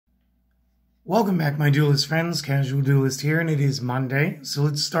Welcome back, my Duelist friends. Casual Duelist here, and it is Monday. So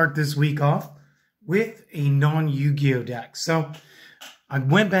let's start this week off with a non-Yu-Gi-Oh deck. So I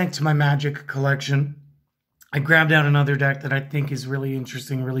went back to my Magic collection. I grabbed out another deck that I think is really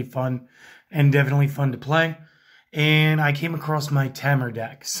interesting, really fun, and definitely fun to play. And I came across my Temur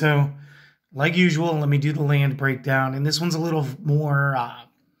deck. So, like usual, let me do the land breakdown. And this one's a little more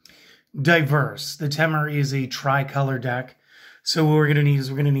diverse. The Temur is a tricolor deck. So what we're going to need is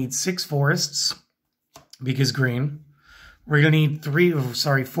we're going to need 6 forests, because green. We're going to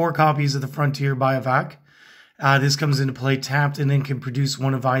need 4 copies of the Frontier Biovac. This comes into play tapped and then can produce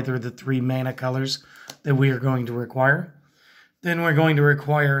one of either of the 3 mana colors that we are going to require. Then we're going to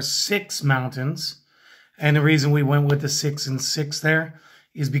require 6 mountains. And the reason we went with the 6 and 6 there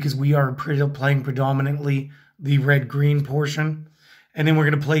is because we are playing predominantly the red-green portion. And then we're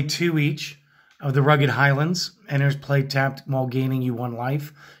going to play 2 each of the Rugged Highlands. Enters play tapped while gaining you 1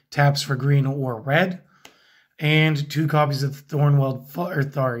 life. Taps for green or red. And 2 copies of Thornwood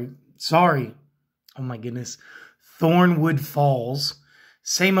Falls.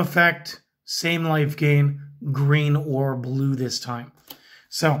 Same effect, same life gain, green or blue this time.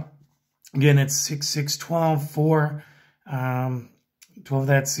 So, again, it's 6, 6, 12, 4, 12,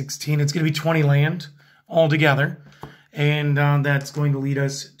 that's 16. It's going to be 20 land altogether. And that's going to lead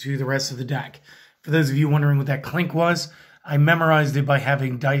us to the rest of the deck. For those of you wondering what that clink was, I memorized it by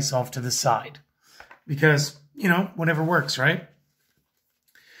having dice off to the side. Because, you know, whatever works, right?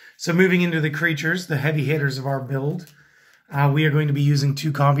 So moving into the creatures, the heavy hitters of our build, we are going to be using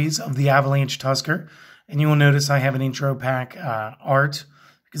 2 copies of the Avalanche Tusker. And you will notice I have an intro pack art,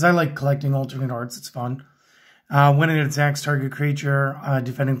 because I like collecting alternate arts. It's fun. When it attacks target creature,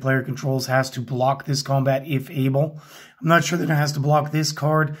 defending player controls has to block this combat if able. I'm not sure that it has to block this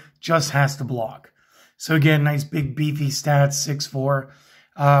card, just has to block. So again, nice big beefy stats, 6/4.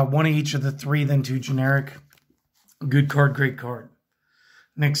 1 of each of the 3, then 2 generic. Good card, great card.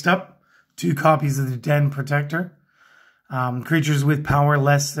 Next up, 2 copies of the Den Protector. Creatures with power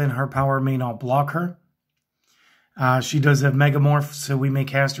less than her power may not block her. She does have Megamorph, so we may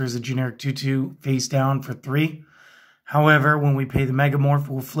cast her as a generic 2/2 face down for 3. However, when we pay the Megamorph,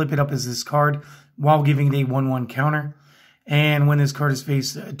 we'll flip it up as this card while giving it a 1/1 counter. And when this card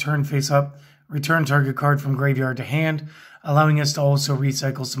is turned face up, return target card from graveyard to hand, allowing us to also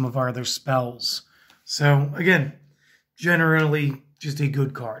recycle some of our other spells. So, again, generally just a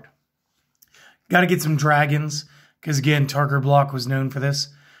good card. Got to get some dragons, because again, Tarkir block was known for this.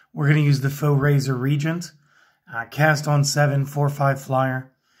 We're going to use the Foe Razor Regent. Cast on 7, 4/5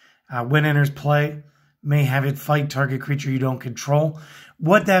 flyer. When enters play, may have it fight target creature you don't control.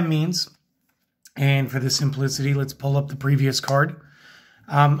 What that means, and for the simplicity, let's pull up the previous card.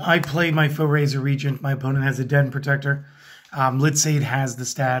 I played my Foe Razor Regent. My opponent has a Den Protector. Let's say it has the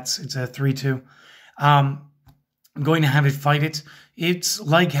stats. It's a 3/2. I'm going to have it fight it. It's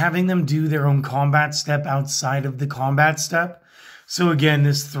like having them do their own combat step outside of the combat step. So again,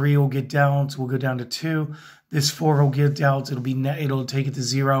 this 3 will get dealt. We'll go down to 2. This 4 will get dealt. It'll take it to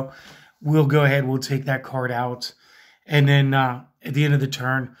 0. We'll go ahead. We'll take that card out. And then at the end of the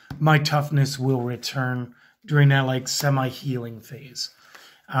turn, my toughness will return during that like semi-healing phase.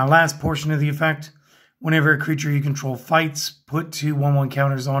 Last portion of the effect. Whenever a creature you control fights, put 2 1/1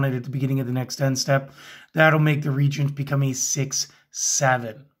 counters on it at the beginning of the next end step. That'll make the Regent become a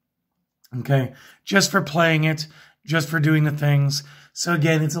 6/7. Okay? Just for playing it. Just for doing the things. So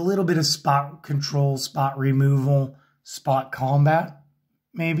again, it's a little bit of spot control, spot removal, spot combat,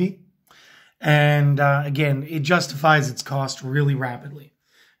 maybe. And again, it justifies its cost really rapidly.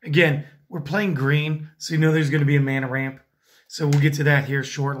 Again, we're playing green, so you know there's going to be a mana ramp. So we'll get to that here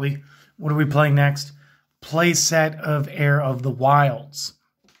shortly. What are we playing next? Play set of Heir of the Wilds.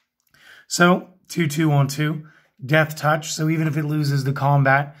 So 2/2 on 2, Death Touch. So even if it loses the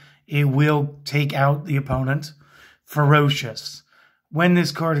combat, it will take out the opponent. Ferocious. When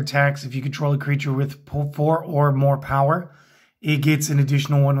this card attacks, if you control a creature with 4 or more power, it gets an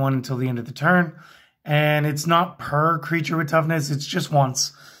additional 1/1 until the end of the turn. And it's not per creature with toughness, it's just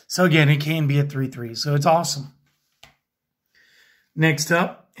once. So again, it can be a 3/3, so it's awesome. Next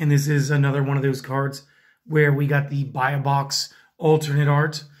up, and this is another one of those cards where we got the Buy a Box alternate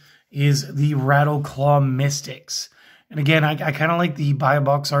art, is the Rattleclaw Mystics. And again, I kind of like the Buy a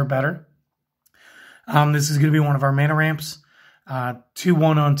Box art better. This is going to be one of our mana ramps.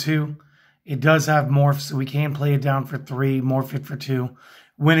 2/1 on 2. It does have morph, so we can play it down for 3, morph it for 2.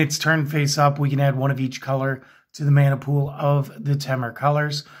 When it's turned face up, we can add 1 of each color to the mana pool of the Temur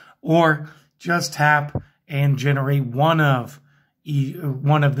colors, or just tap and generate one of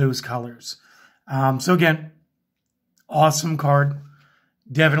those colors. So again, awesome card.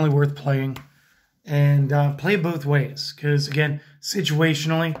 Definitely worth playing. and play both ways. Because, again,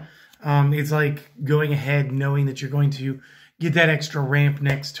 situationally, it's like going ahead knowing that you're going to get that extra ramp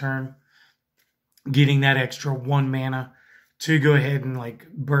next turn, getting that extra 1 mana to go ahead and like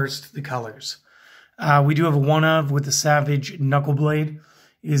burst the colors. We do have a 1-of with the Savage Knuckleblade.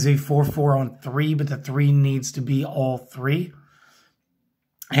 It is a 4/4 on 3, but the 3 needs to be all 3.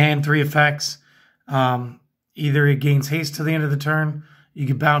 And 3 effects. Either it gains haste till the end of the turn, you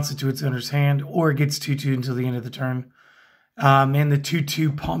can bounce it to its owner's hand, or it gets 2/2 until the end of the turn. And the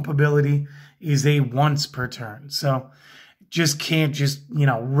 2/2 pump ability is a once per turn. So just can't just,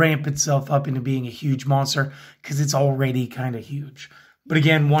 ramp itself up into being a huge monster because it's already kind of huge. But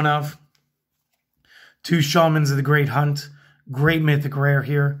again, 1-of. 2 Shamans of the Great Hunt. Great mythic rare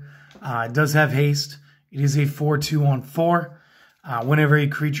here. It does have haste. It is a 4/2 on 4. Whenever a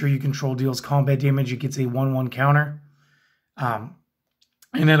creature you control deals combat damage, it gets a 1/1 counter. And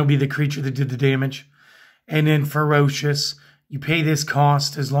that'll be the creature that did the damage. And then Ferocious. You pay this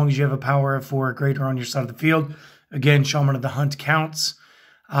cost as long as you have a power of 4 or greater on your side of the field. Again, Shaman of the Hunt counts.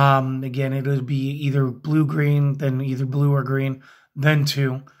 Again, it'll be either blue-green, then either blue or green, then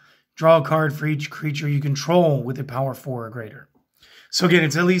 2. Draw a card for each creature you control with a power 4 or greater. So again,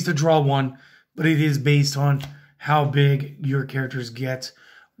 it's at least a draw 1, but it is based on how big your characters get.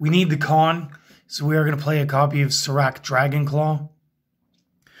 We need the con, so we are going to play a copy of Serac Dragonclaw.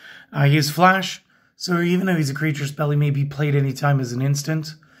 He has Flash, so even though he's a creature spell, he may be played anytime as an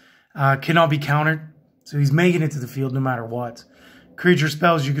instant. Cannot be countered, so he's making it to the field no matter what. Creature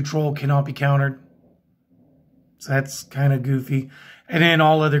spells you control cannot be countered. So that's kind of goofy. And then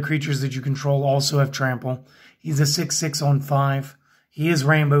all other creatures that you control also have trample. He's a 6/6 on 5. He is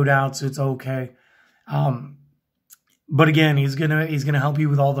rainbowed out, so it's okay. But again, he's gonna help you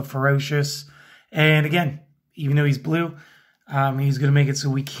with all the ferocious. And again, even though he's blue, he's gonna make it so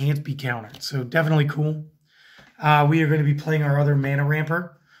we can't be countered. So definitely cool. We are going to be playing our other mana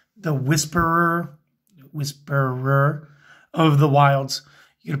ramper, the Whisperer of the Wilds.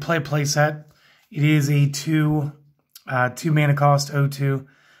 You're gonna play a playset. It is a 2 mana cost, 0/2.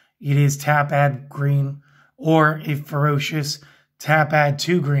 It is tap, add green, or a ferocious tap, add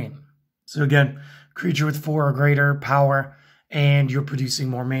 2 green. So again, creature with 4 or greater power, and you're producing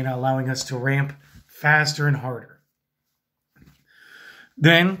more mana, allowing us to ramp faster and harder.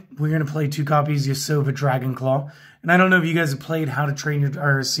 Then we're going to play 2 copies of Yasova Dragonclaw. And I don't know if you guys have played How to Train Your,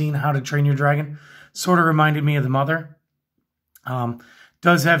 or seen How to Train Your Dragon. Sort of reminded me of the mother.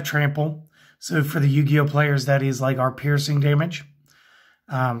 Does have trample. So for the Yu-Gi-Oh players, that is like our piercing damage.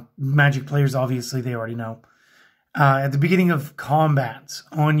 Magic players, obviously, they already know. At the beginning of combat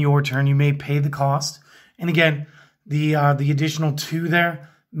on your turn, you may pay the cost. And again, the additional 2 there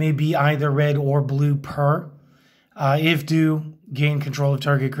may be either red or blue per. If due, gain control of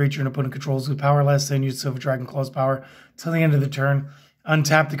target creature and opponent controls with power less than use Silver Dragonclaw's power till the end of the turn.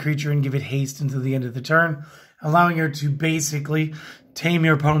 Untap the creature and give it haste until the end of the turn, allowing her to basically tame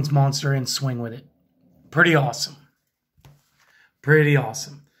your opponent's monster and swing with it. Pretty awesome. Pretty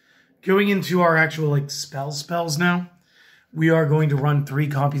awesome. Going into our actual spells now, we are going to run 3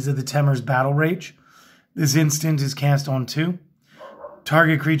 copies of the Temur's Battle Rage. This instant is cast on 2.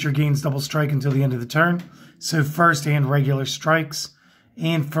 Target creature gains double strike until the end of the turn. So first and regular strikes.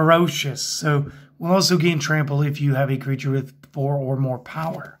 And ferocious. So we'll also gain trample if you have a creature with 4 or more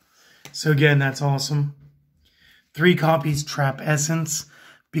power. So again, that's awesome. 3 copies Trap Essence.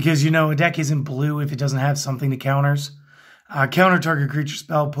 Because, a deck isn't blue if it doesn't have something to counters. Counter target creature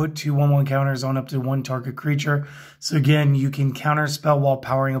spell, put 2 1/1 counters on up to 1 target creature. So again, you can counter spell while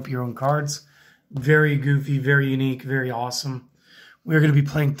powering up your own cards. Very goofy, very unique, very awesome. We're going to be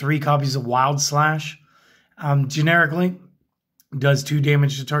playing 3 copies of Wild Slash. Generically, does 2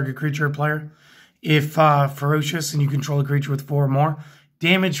 damage to target creature or player. If ferocious and you control a creature with 4 or more,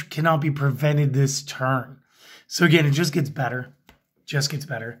 damage cannot be prevented this turn. So again, it just gets better. Just gets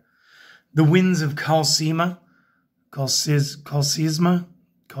better. The Winds of Calcima. I'm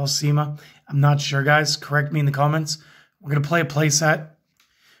not sure, guys. Correct me in the comments. We're going to play a playset.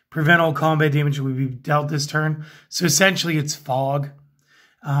 Prevent all combat damage will be dealt this turn. So essentially, it's Fog.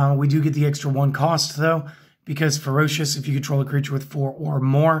 We do get the extra 1 cost, though, because Ferocious, if you control a creature with 4 or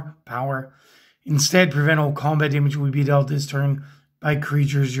more power. Instead, prevent all combat damage will be dealt this turn by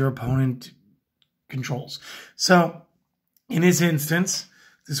creatures your opponent controls. So, in this instance,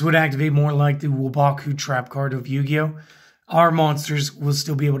 this would activate more like the Wabaku trap card of Yu-Gi-Oh! Our monsters will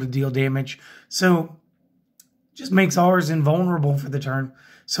still be able to deal damage. So, just makes ours invulnerable for the turn.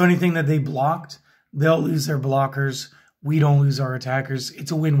 So anything that they blocked, they'll lose their blockers. We don't lose our attackers.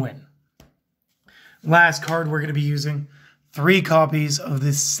 It's a win-win. Last card we're going to be using, 3 copies of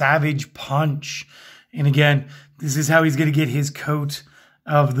this Savage Punch. And again, this is how he's going to get his coat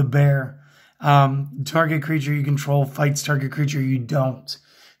of the bear. Target creature you control fights target creature you don't.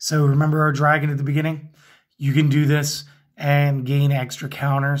 So remember our dragon at the beginning? You can do this and gain extra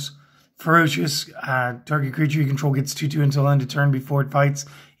counters. Ferocious, target creature you control gets 2/2 until end of turn before it fights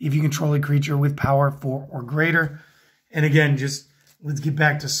if you control a creature with power 4 or greater. And again, just let's get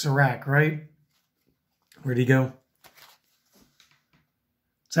back to Serac, right? Where'd he go?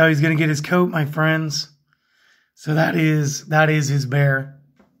 That's how he's going to get his coat, my friends. So that is his bear.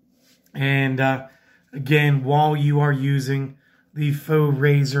 And again, while you are using the Faux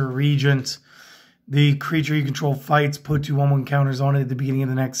Razor Regent, the creature you control fights, put 2 1/1 counters on it at the beginning of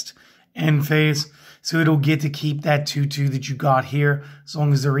the next end phase. So it'll get to keep that 2/2 that you got here as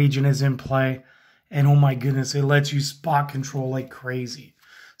long as the Regent is in play. And oh my goodness, it lets you spot control like crazy.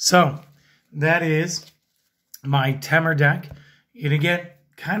 So that is my Temur deck. And again,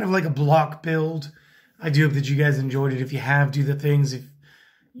 kind of like a block build. I do hope that you guys enjoyed it. If you have, do the things if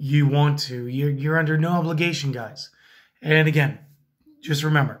you want to. You're under no obligation, guys. And again, just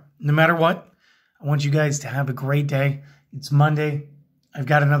remember, no matter what, I want you guys to have a great day. It's Monday. I've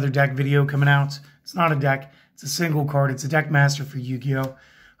got another deck video coming out. It's not a deck. It's a single card. It's a deck master for Yu-Gi-Oh!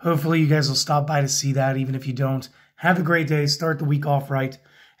 Hopefully you guys will stop by to see that, even if you don't. Have a great day. Start the week off right.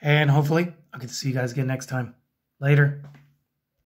 And hopefully I'll get to see you guys again next time. Later.